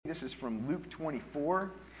This is from Luke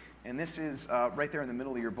 24, and this is right there in the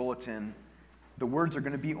middle of your bulletin. The words are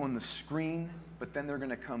going to be on the screen, but then they're going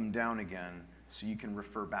to come down again so you can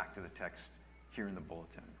refer back to the text here in the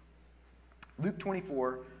bulletin. Luke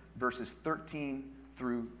 24, verses 13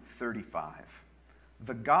 through 35.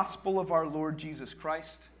 The gospel of our Lord Jesus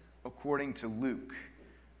Christ according to Luke.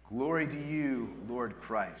 Glory to you, Lord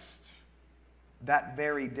Christ. That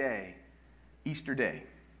very day, Easter Day,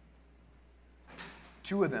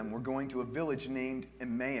 two of them were going to a village named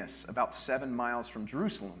Emmaus, about 7 miles from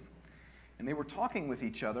Jerusalem. And they were talking with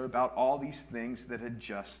each other about all these things that had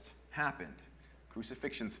just happened.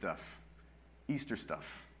 Crucifixion stuff, Easter stuff.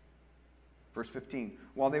 Verse 15,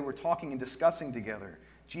 while they were talking and discussing together,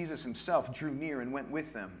 Jesus himself drew near and went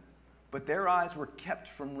with them. But their eyes were kept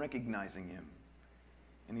from recognizing him.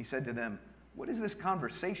 And he said to them, "What is this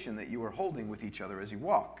conversation that you are holding with each other as you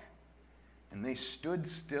walk?" And they stood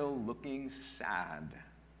still looking sad.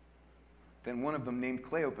 Then one of them, named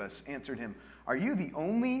Cleopas, answered him, "Are you the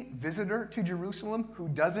only visitor to Jerusalem who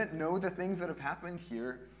doesn't know the things that have happened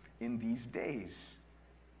here in these days?"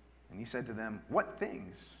 And he said to them, "What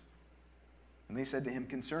things?" And they said to him,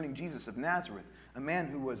 "Concerning Jesus of Nazareth, a man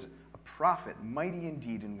who was a prophet, mighty in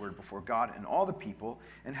deed and word before God and all the people,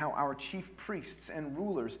 and how our chief priests and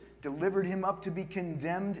rulers delivered him up to be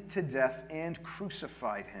condemned to death and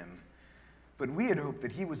crucified him. But we had hoped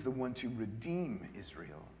that he was the one to redeem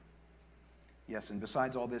Israel. Yes, and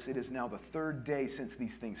besides all this, it is now the third day since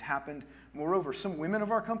these things happened. Moreover, some women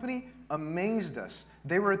of our company amazed us.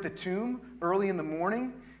 They were at the tomb early in the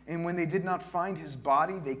morning, and when they did not find his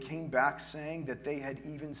body, they came back saying that they had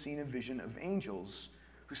even seen a vision of angels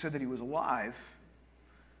who said that he was alive.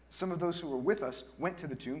 Some of those who were with us went to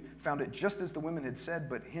the tomb, found it just as the women had said,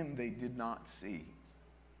 but him they did not see."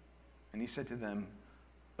 And he said to them,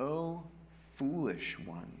 "O foolish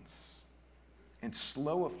ones, and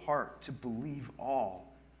slow of heart to believe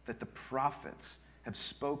all that the prophets have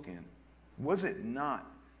spoken. Was it not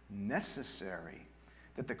necessary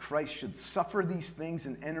that the Christ should suffer these things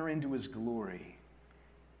and enter into his glory?"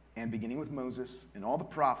 And beginning with Moses and all the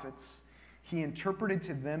prophets, he interpreted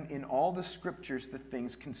to them in all the scriptures the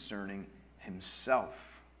things concerning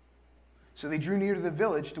himself. So they drew near to the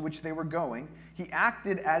village to which they were going. He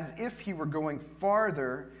acted as if he were going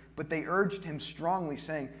farther, but they urged him strongly,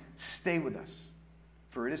 saying, "Stay with us,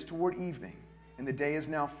 for it is toward evening, and the day is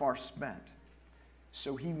now far spent."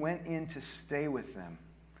 So he went in to stay with them.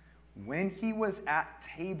 When he was at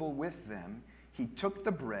table with them, he took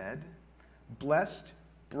the bread, blessed,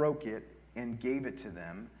 broke it, and gave it to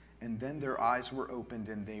them. And then their eyes were opened,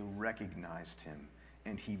 and they recognized him,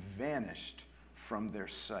 and he vanished from their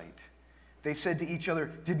sight. They said to each other,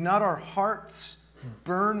 "Did not our hearts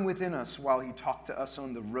burn within us while he talked to us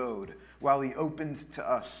on the road, while he opened to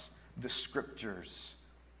us the scriptures?"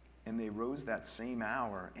 And they rose that same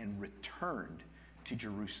hour and returned to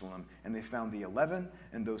Jerusalem. And they found the 11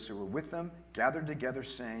 and those who were with them gathered together,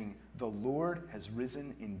 saying, "The Lord has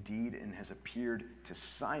risen indeed and has appeared to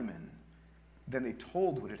Simon." Then they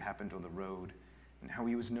told what had happened on the road and how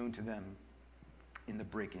he was known to them in the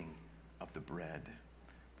breaking of the bread.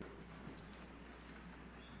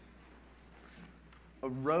 A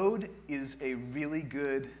road is a really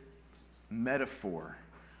good metaphor.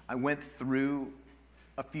 I went through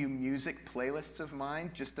a few music playlists of mine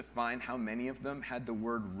just to find how many of them had the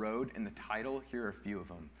word road in the title. Here are a few of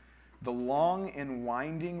them. The Long and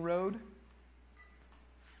Winding Road,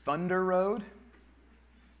 Thunder Road,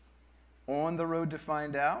 On the Road to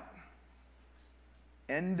Find Out,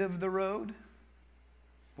 End of the Road,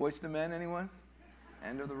 Boys to Men, anyone?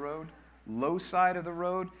 End of the Road, Low Side of the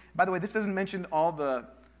Road. By the way, this doesn't mention all the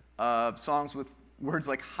songs with words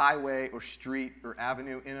like highway or street or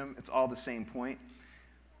avenue in them. It's all the same point.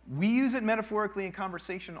 We use it metaphorically in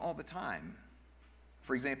conversation all the time.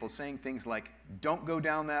 For example, saying things like, "Don't go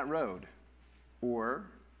down that road," or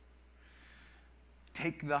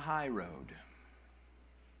 "Take the high road."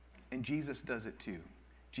 And Jesus does it too.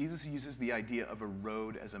 Jesus uses the idea of a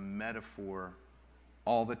road as a metaphor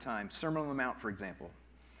all the time. Sermon on the Mount, for example.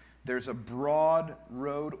 There's a broad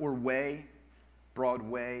road or way, broad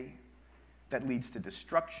way, that leads to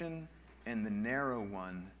destruction, and the narrow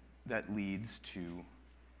one that leads to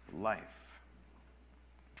life.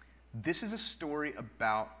 This is a story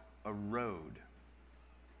about a road.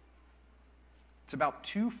 It's about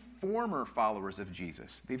two former followers of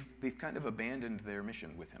Jesus. They've kind of abandoned their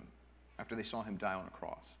mission with him after they saw him die on a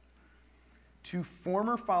cross. Two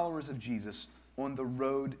former followers of Jesus on the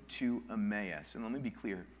road to Emmaus. And let me be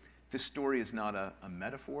clear, this story is not a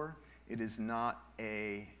metaphor. It is not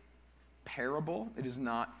a parable. It is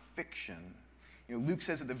not fiction. Luke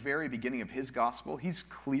says at the very beginning of his gospel, he's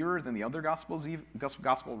clearer than the other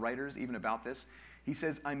gospel writers even about this. He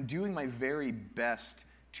says, I'm doing my very best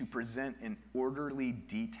to present an orderly,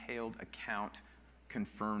 detailed account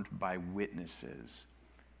confirmed by witnesses.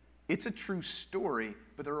 It's a true story,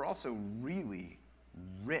 but there are also really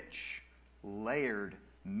rich, layered,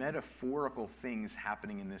 metaphorical things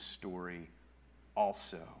happening in this story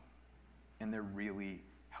also. And they're really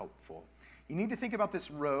helpful. You need to think about this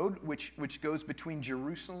road which goes between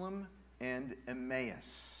Jerusalem and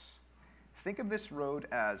Emmaus. Think of this road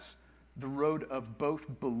as the road of both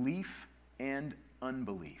belief and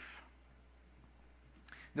unbelief.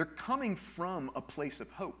 They're coming from a place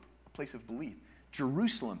of hope, a place of belief.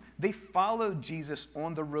 Jerusalem. They followed Jesus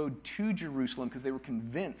on the road to Jerusalem because they were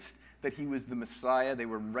convinced that he was the Messiah. They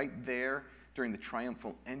were right there during the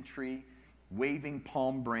triumphal entry, waving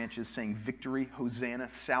palm branches, saying victory, Hosanna,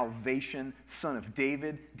 salvation, Son of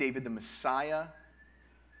David, David the Messiah,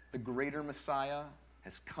 the greater Messiah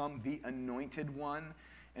has come, the anointed one.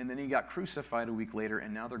 And then he got crucified a week later,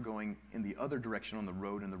 and now they're going in the other direction on the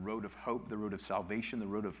road, and the road of hope, the road of salvation, the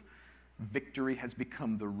road of victory has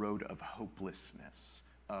become the road of hopelessness,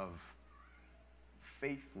 of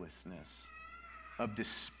faithlessness, of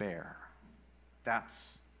despair.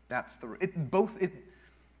 That's the road.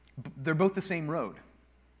 They're both the same road,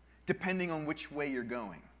 depending on which way you're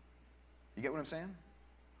going. You get what I'm saying?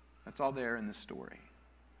 That's all there in this story.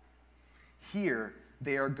 Here,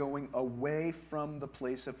 they are going away from the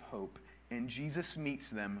place of hope, and Jesus meets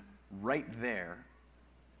them right there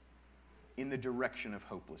in the direction of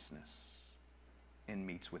hopelessness and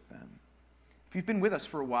meets with them. If you've been with us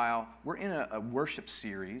for a while, we're in a worship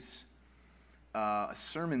series, a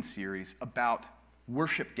sermon series about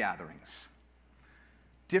worship gatherings.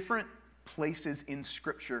 Different places in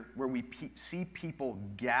Scripture where we see people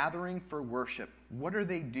gathering for worship. What are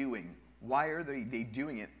they doing? Why are they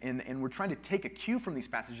doing it? And we're trying to take a cue from these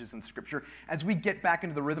passages in Scripture as we get back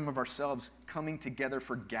into the rhythm of ourselves coming together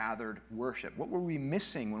for gathered worship. What were we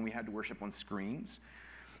missing when we had to worship on screens?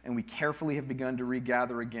 And we carefully have begun to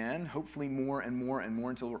regather again, hopefully more and more and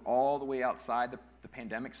more until we're all the way outside the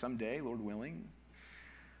pandemic someday, Lord willing.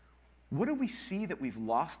 What do we see that we've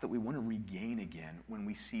lost that we want to regain again when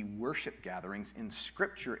we see worship gatherings in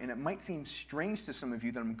Scripture? And it might seem strange to some of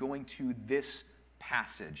you that I'm going to this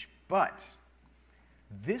passage, but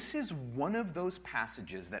this is one of those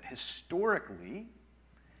passages that historically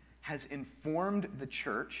has informed the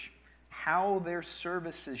church how their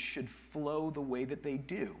services should flow the way that they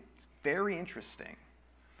do. It's very interesting.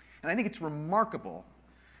 And I think it's remarkable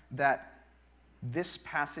that this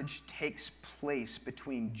passage takes place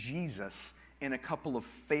between Jesus and a couple of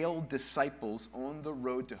failed disciples on the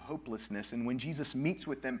road to hopelessness. And when Jesus meets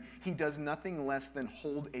with them, he does nothing less than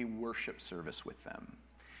hold a worship service with them.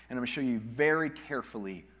 And I'm going to show you very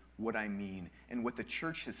carefully what I mean and what the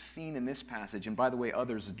church has seen in this passage, and by the way,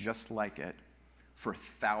 others just like it, for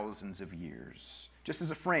thousands of years. Just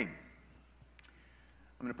as a frame,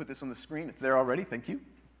 I'm going to put this on the screen. It's there already. Thank you.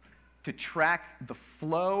 To track the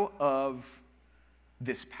flow of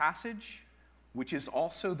this passage, which is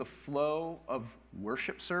also the flow of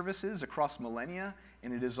worship services across millennia,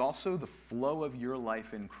 and it is also the flow of your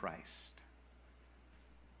life in Christ.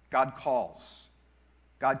 God calls,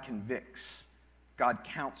 God convicts, God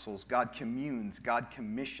counsels, God communes, God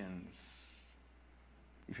commissions.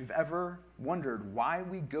 If you've ever wondered why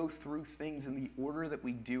we go through things in the order that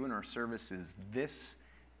we do in our services, this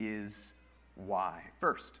is why.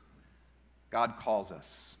 First, God calls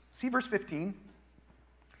us. See verse 15?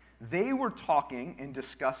 They were talking and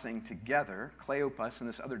discussing together, Cleopas and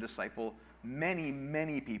this other disciple. Many,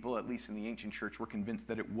 many people, at least in the ancient church, were convinced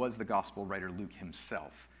that it was the gospel writer Luke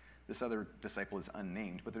himself. This other disciple is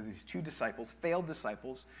unnamed, but there are these two disciples, failed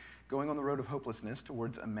disciples, going on the road of hopelessness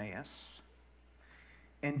towards Emmaus.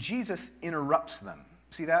 And Jesus interrupts them.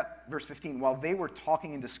 See that? Verse 15. While they were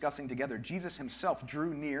talking and discussing together, Jesus himself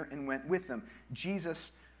drew near and went with them.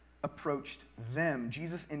 Jesus approached them.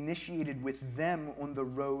 Jesus initiated with them on the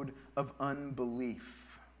road of unbelief.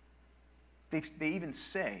 They even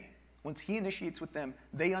say, once he initiates with them,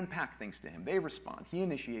 they unpack things to him. They respond. He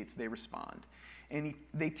initiates, they respond. And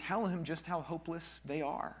they tell him just how hopeless they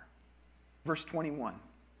are. Verse 21.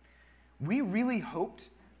 We really hoped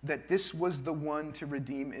that this was the one to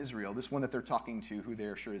redeem Israel, this one that they're talking to, who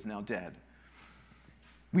they're sure is now dead.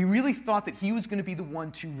 We really thought that he was going to be the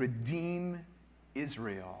one to redeem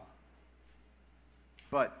Israel.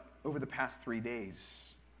 But over the past 3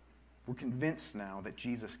 days, we're convinced now that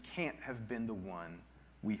Jesus can't have been the one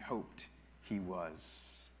we hoped he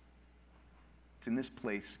was. It's in this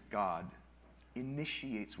place God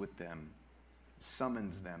initiates with them,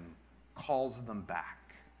 summons them calls them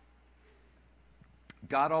back.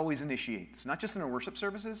 God always initiates, not just in our worship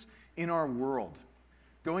services, in our world.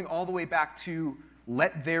 Going all the way back to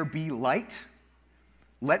let there be light,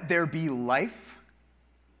 let there be life.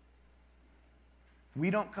 We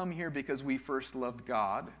don't come here because we first loved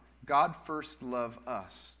God. God first loved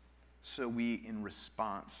us, so we, in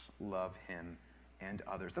response, love him and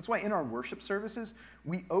others. That's why in our worship services,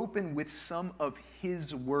 we open with some of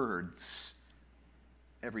his words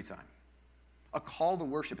every time. A call to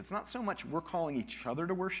worship. It's not so much we're calling each other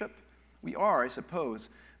to worship. We are, I suppose,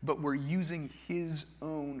 but we're using his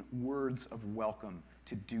own words of welcome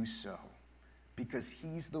to do so because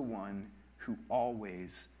he's the one who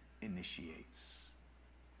always initiates.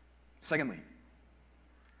 Secondly,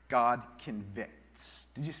 God convicts.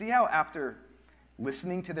 Did you see how after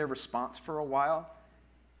listening to their response for a while,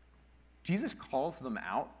 Jesus calls them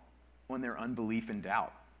out on their unbelief and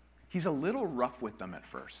doubt? He's a little rough with them at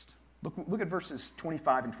first. Look at verses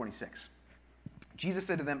 25 and 26. Jesus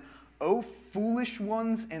said to them, "O foolish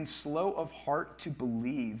ones and slow of heart to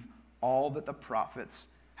believe all that the prophets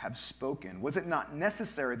have spoken. Was it not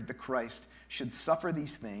necessary that the Christ should suffer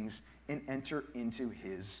these things and enter into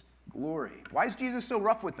his glory?" Why is Jesus so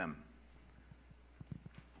rough with them?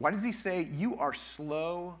 Why does he say, you are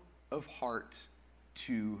slow of heart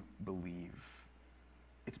to believe?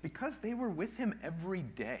 It's because they were with him every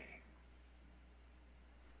day.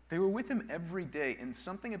 They were with him every day, and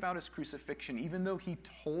something about his crucifixion, even though he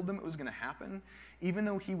told them it was going to happen, even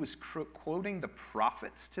though he was quoting the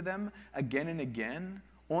prophets to them again and again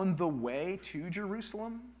on the way to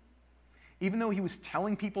Jerusalem, even though he was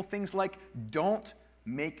telling people things like, don't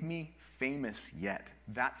make me famous yet.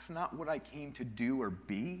 That's not what I came to do or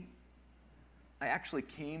be. I actually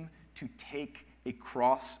came to take a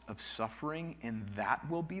cross of suffering, and that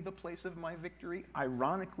will be the place of my victory.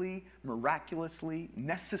 Ironically, miraculously,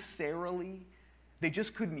 necessarily, they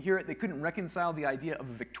just couldn't hear it. They couldn't reconcile the idea of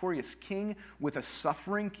a victorious king with a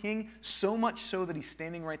suffering king, so much so that he's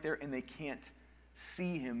standing right there and they can't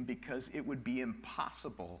see him because it would be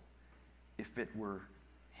impossible if it were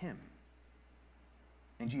him.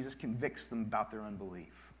 And Jesus convicts them about their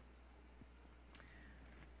unbelief.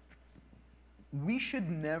 We should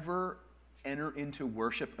never enter into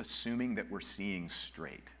worship assuming that we're seeing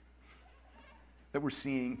straight, that we're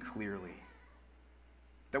seeing clearly,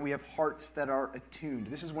 that we have hearts that are attuned.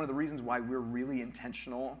 This is one of the reasons why we're really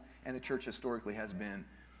intentional, and the church historically has been,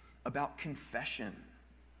 about confession.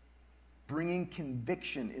 Bringing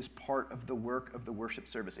conviction is part of the work of the worship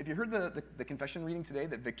service. If you heard the confession reading today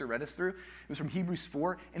that Victor read us through, it was from Hebrews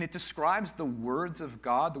 4, and it describes the words of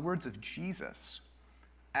God, the words of Jesus,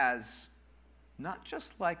 as not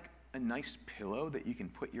just like a nice pillow that you can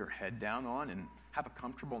put your head down on and have a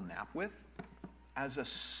comfortable nap with, as a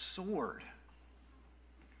sword,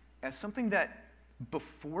 as something that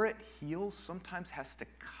before it heals sometimes has to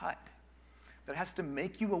cut, that has to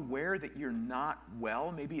make you aware that you're not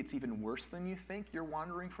well. Maybe it's even worse than you think. You're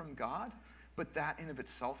wandering from God, but that in of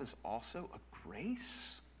itself is also a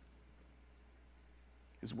grace.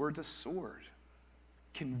 His word's a sword.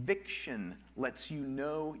 Conviction lets you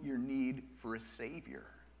know your need for a Savior.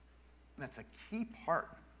 And that's a key part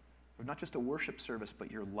of not just a worship service,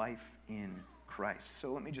 but your life in Christ.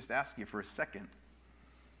 So let me just ask you for a second,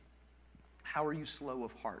 how are you slow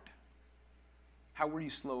of heart? How were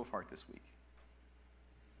you slow of heart this week?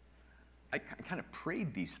 I kind of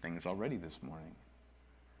prayed these things already this morning.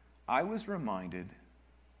 I was reminded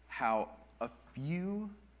how a few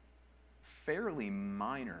fairly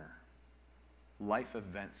minor life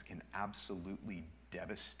events can absolutely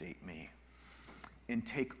devastate me and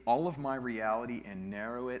take all of my reality and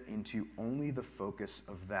narrow it into only the focus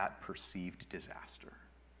of that perceived disaster,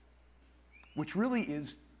 which really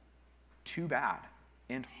is too bad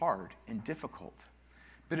and hard and difficult.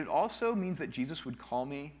 But it also means that Jesus would call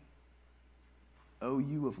me, "Oh,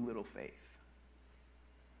 you of little faith.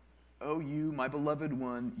 Oh, you, my beloved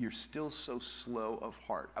one, you're still so slow of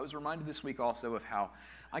heart." I was reminded this week also of how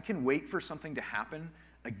I can wait for something to happen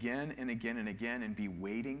again and again and again and be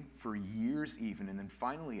waiting for years even, and then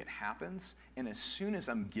finally it happens, and as soon as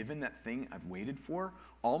I'm given that thing I've waited for,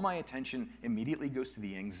 all my attention immediately goes to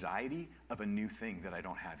the anxiety of a new thing that I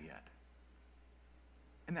don't have yet.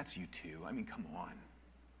 And that's you too. I mean, come on.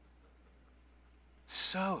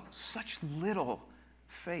 Such little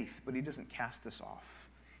faith, but he doesn't cast us off.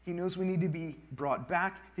 He knows we need to be brought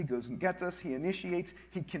back. He goes and gets us. He initiates.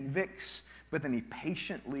 He convicts. But then he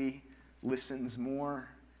patiently listens more,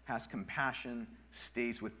 has compassion,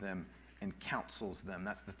 stays with them, and counsels them.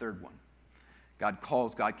 That's the third one. God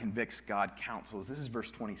calls, God convicts, God counsels. This is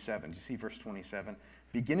verse 27. Do you see verse 27?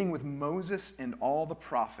 Beginning with Moses and all the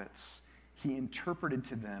prophets, he interpreted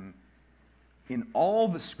to them in all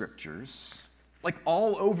the scriptures, like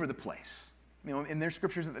all over the place. You know, and their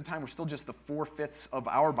scriptures at the time were still just the 4/5 of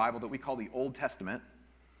our Bible that we call the Old Testament.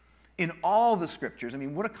 In all the scriptures, I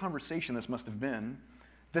mean, what a conversation this must have been,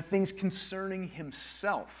 the things concerning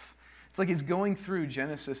himself. It's like he's going through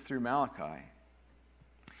Genesis through Malachi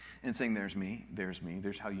and saying, there's me,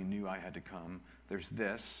 there's how you knew I had to come, there's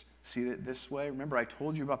this, see it this way, remember I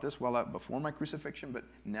told you about this before my crucifixion, but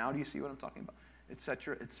now do you see what I'm talking about,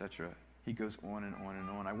 etc., etc. He goes on and on and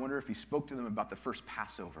on. I wonder if he spoke to them about the first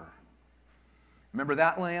Passover. Remember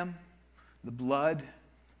that lamb? The blood,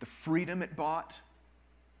 the freedom it bought?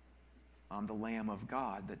 I'm the Lamb of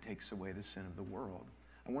God that takes away the sin of the world.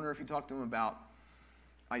 I wonder if he talked to them about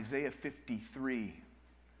Isaiah 53,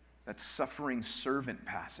 that suffering servant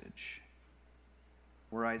passage,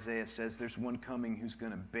 where Isaiah says there's one coming who's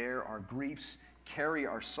going to bear our griefs, carry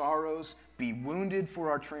our sorrows, be wounded for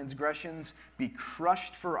our transgressions, be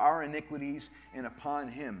crushed for our iniquities, and upon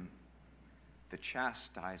him the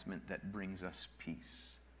chastisement that brings us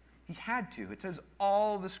peace. He had to. It says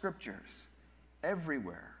all the scriptures,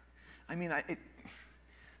 everywhere. I mean,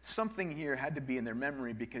 something here had to be in their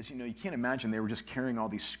memory because, you know, you can't imagine they were just carrying all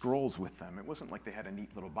these scrolls with them. It wasn't like they had a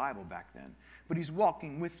neat little Bible back then. But he's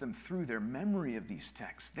walking with them through their memory of these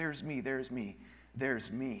texts. There's me, there's me,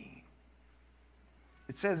 there's me.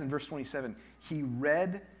 It says in verse 27,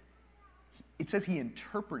 it says he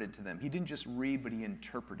interpreted to them. He didn't just read, but he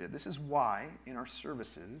interpreted. This is why in our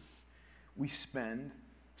services we spend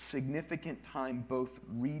significant time both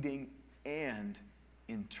reading and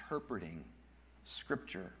interpreting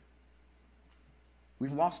Scripture.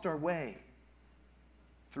 We've lost our way.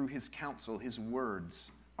 Through his counsel, his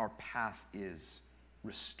words, our path is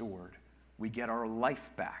restored. We get our life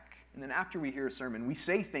back. And then after we hear a sermon, we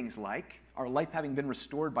say things like, our life having been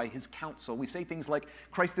restored by his counsel, we say things like,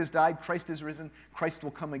 Christ has died, Christ is risen, Christ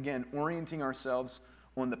will come again, orienting ourselves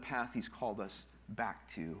on the path he's called us back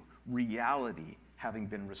to, reality having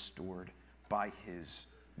been restored by his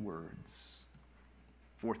words.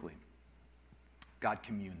 Fourthly, God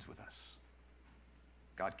communes with us.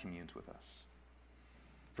 God communes with us.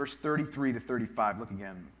 Verse 33 to 35, look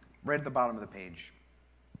again, right at the bottom of the page.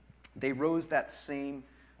 They rose that same,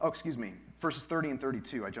 verses 30 and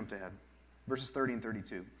 32, I jumped ahead. Verses 30 and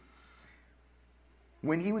 32.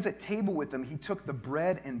 When he was at table with them, he took the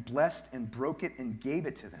bread and blessed and broke it and gave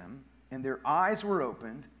it to them, and their eyes were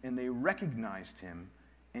opened, and they recognized him,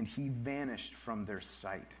 and he vanished from their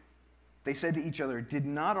sight. They said to each other, did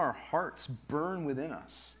not our hearts burn within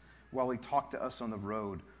us while he talked to us on the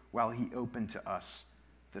road, while he opened to us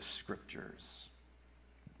the scriptures?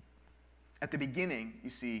 At the beginning, you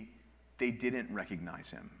see, they didn't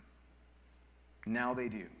recognize him. Now they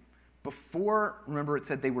do. Before, remember it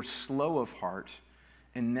said they were slow of heart,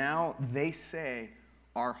 and now they say,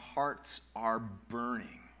 our hearts are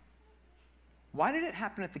burning. Why did it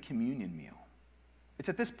happen at the communion meal? It's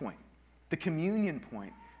at this point, the communion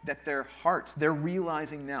point, that their hearts, they're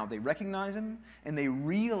realizing now, they recognize him, and they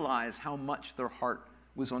realize how much their heart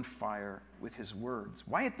was on fire with his words.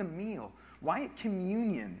 Why at the meal? Why at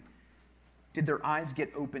communion did their eyes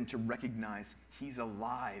get open to recognize he's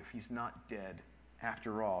alive, he's not dead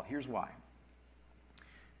after all? Here's why.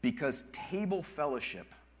 Because table fellowship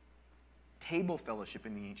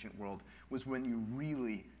in the ancient world was when you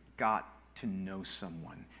really got to know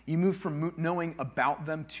someone. You moved from knowing about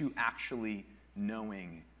them to actually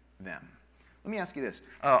knowing them. Let me ask you this.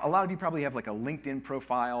 A lot of you probably have like a LinkedIn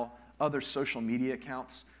profile, other social media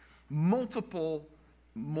accounts. Multiple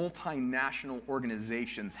multinational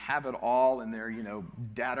organizations have it all, and they're,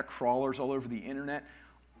 data crawlers all over the internet.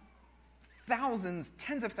 Thousands,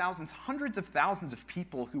 tens of thousands, hundreds of thousands of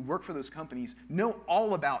people who work for those companies know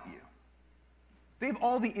all about you. They have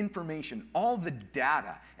all the information, all the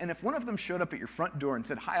data. And if one of them showed up at your front door and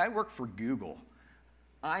said, hi, I work for Google,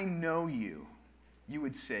 I know you, you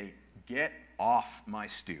would say, get off my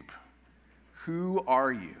stoop. Who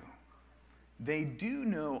are you? They do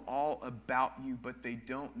know all about you, but they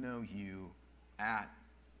don't know you at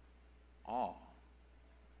all.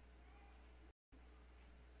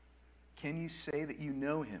 Can you say that you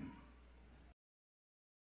know him?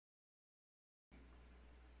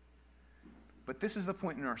 But this is the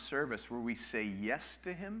point in our service where we say yes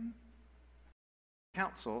to him.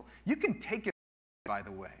 Counsel, you can take it, by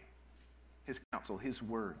the way. His counsel, his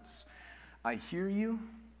words. I hear you,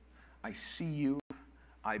 I see you,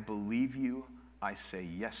 I believe you, I say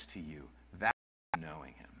yes to you. That's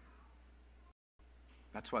knowing him.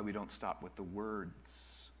 That's why we don't stop with the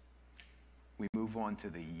words. We move on to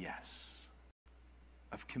the yes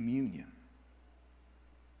of communion.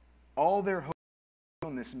 All their hope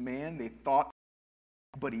on this man, they thought,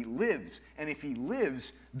 but he lives. And if he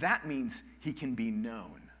lives, that means he can be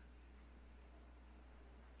known.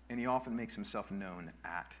 And he often makes himself known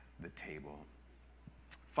at the table.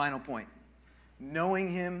 Final point.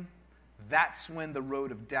 Knowing him, that's when the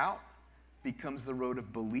road of doubt becomes the road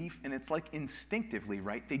of belief. And it's like instinctively,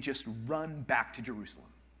 right? They just run back to Jerusalem.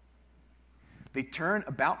 They turn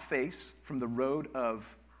about face from the road of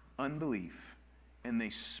unbelief, and they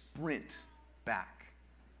sprint back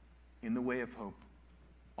in the way of hope,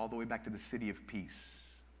 all the way back to the city of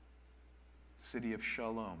peace, city of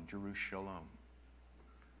Shalom, Jerusalem,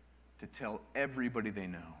 to tell everybody they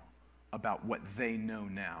know about what they know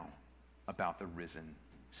now about the risen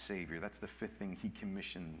Savior. That's the fifth thing he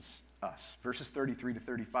commissions us. Verses 33 to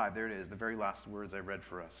 35, there it is, the very last words I read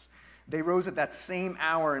for us. They rose at that same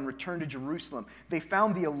hour and returned to Jerusalem. They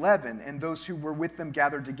found the 11 and those who were with them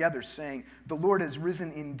gathered together, saying, "The Lord has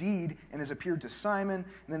risen indeed and has appeared to Simon."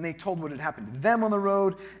 And then they told what had happened to them on the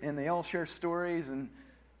road, and they all share stories, and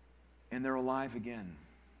they're alive again.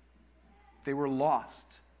 They were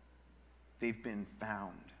lost. They've been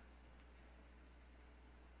found.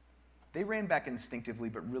 They ran back instinctively,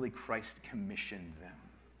 but really Christ commissioned them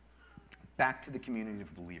back to the community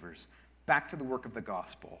of believers, back to the work of the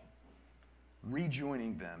gospel,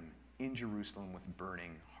 rejoining them in Jerusalem with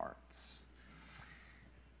burning hearts.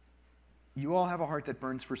 You all have a heart that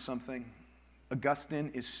burns for something.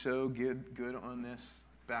 Augustine is so good on this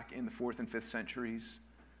back in the 4th and 5th centuries.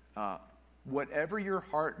 Whatever your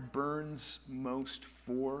heart burns most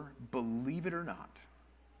for, believe it or not,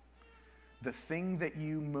 the thing that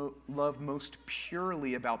you love most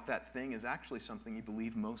purely about that thing is actually something you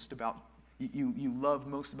believe most about, you love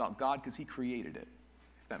most about God because he created it,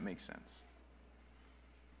 if that makes sense.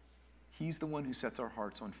 He's the one who sets our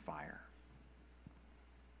hearts on fire.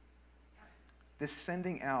 This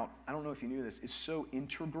sending out, I don't know if you knew this, is so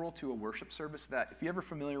integral to a worship service that if you're ever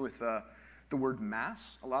familiar with the word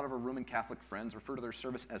Mass, a lot of our Roman Catholic friends refer to their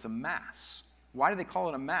service as a Mass. Why do they call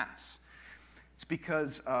it a Mass? It's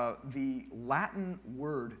because the Latin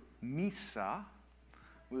word missa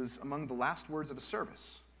was among the last words of a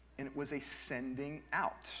service, and it was a sending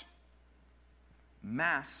out.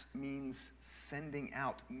 Mass means sending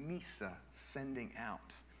out. Missa, sending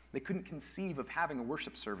out. They couldn't conceive of having a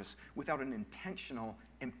worship service without an intentional,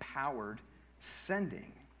 empowered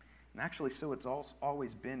sending. And actually, so it's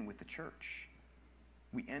always been with the church.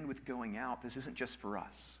 We end with going out. This isn't just for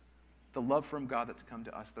us. The love from God that's come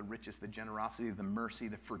to us, the riches, the generosity, the mercy,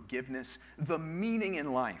 the forgiveness, the meaning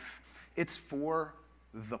in life. It's for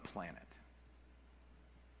the planet.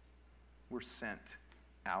 We're sent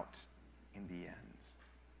out in the end.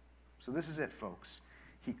 So this is it, folks.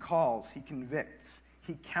 He calls, he convicts,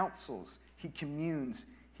 he counsels, he communes,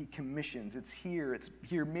 he commissions. It's here.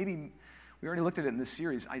 Maybe we already looked at it in this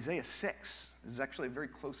series. Isaiah 6 is actually a very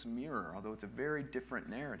close mirror, although it's a very different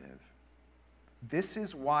narrative. This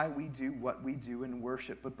is why we do what we do in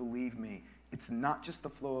worship, but believe me, it's not just the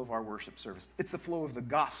flow of our worship service. It's the flow of the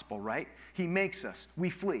gospel, right? He makes us. We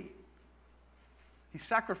flee. He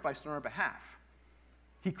sacrificed on our behalf.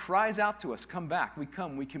 He cries out to us, come back. We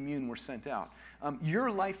come, we commune, we're sent out. Your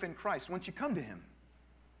life in Christ, once you come to him,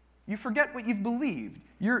 you forget what you've believed.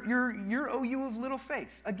 You're oh, you of little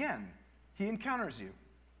faith. Again, he encounters you.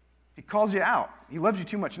 He calls you out. He loves you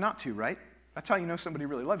too much not to, right? That's how you know somebody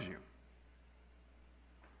really loves you.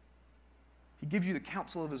 He gives you the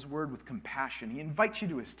counsel of his word with compassion. He invites you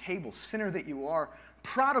to his table, sinner that you are,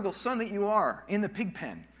 prodigal son that you are, in the pig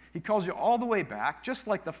pen. He calls you all the way back, just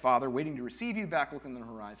like the Father, waiting to receive you back, looking on the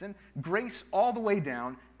horizon. Grace all the way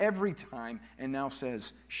down every time, and now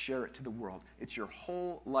says, share it to the world. It's your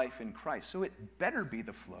whole life in Christ. So it better be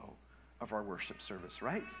the flow of our worship service,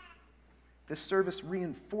 right? This service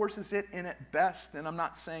reinforces it in at best, and I'm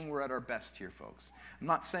not saying we're at our best here, folks. I'm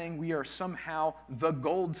not saying we are somehow the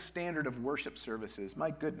gold standard of worship services.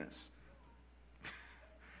 My goodness.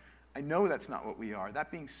 I know that's not what we are.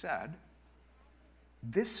 That being said,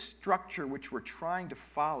 this structure which we're trying to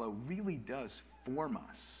follow really does form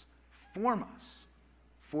us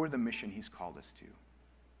for the mission he's called us to.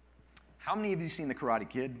 How many of you seen The Karate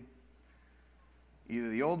Kid? Either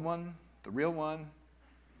the old one, the real one,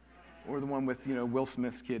 or the one with, Will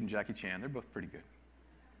Smith's kid and Jackie Chan. They're both pretty good.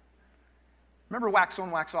 Remember wax on,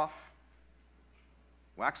 wax off?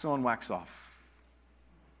 Wax on, wax off.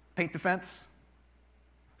 Paint the fence,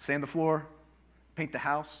 sand the floor, paint the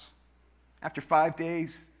house. After 5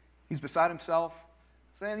 days, he's beside himself,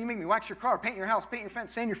 saying, you make me wax your car, paint your house, paint your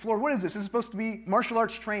fence, sand your floor. What is this? This is supposed to be martial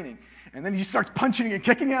arts training. And then he starts punching and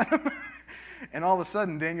kicking at him. And all of a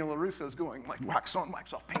sudden, Daniel LaRusso is going, like, wax on,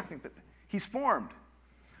 wax off, paint. He's formed.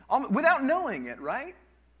 without knowing it, right?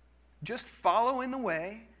 Just follow in the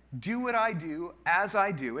way, do what I do as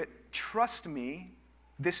I do it, trust me,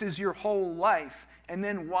 this is your whole life, and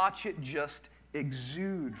then watch it just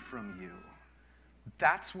exude from you.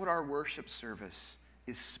 That's what our worship service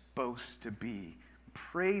is supposed to be.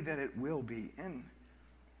 Pray that it will be. And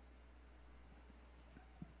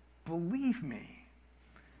believe me,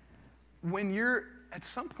 when you're at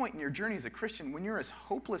some point in your journey as a Christian, when you're as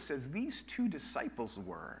hopeless as these two disciples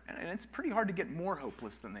were, and it's pretty hard to get more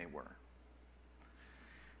hopeless than they were.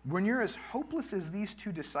 When you're as hopeless as these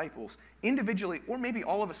two disciples, individually, or maybe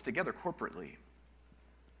all of us together corporately,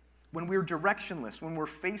 when we're directionless, when we're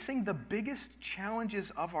facing the biggest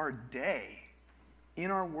challenges of our day in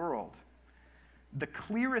our world, the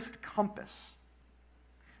clearest compass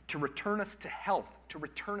to return us to health, to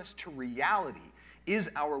return us to reality, is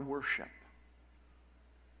our worship.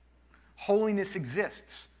 Holiness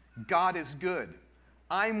exists. God is good.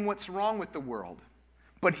 I'm what's wrong with the world.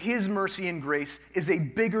 But His mercy and grace is a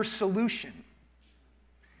bigger solution.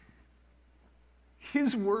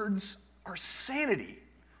 His words are sanity.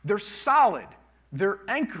 They're solid. They're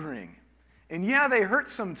anchoring. And yeah, they hurt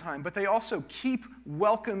sometimes, but they also keep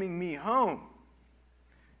welcoming me home.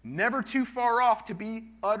 Never too far off to be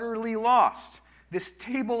utterly lost. This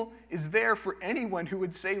table is there for anyone who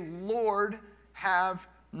would say, Lord, have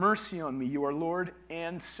mercy on me. You are Lord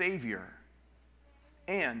and Savior.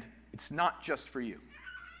 And it's not just for you.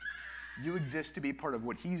 You exist to be part of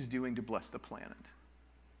what He's doing to bless the planet.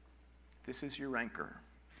 This is your anchor.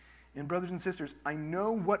 And brothers and sisters, I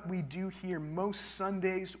know what we do here most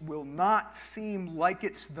Sundays will not seem like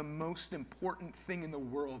it's the most important thing in the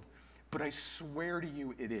world, but I swear to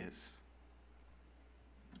you it is.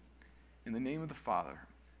 In the name of the Father,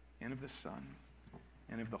 and of the Son,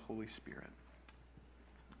 and of the Holy Spirit.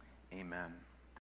 Amen.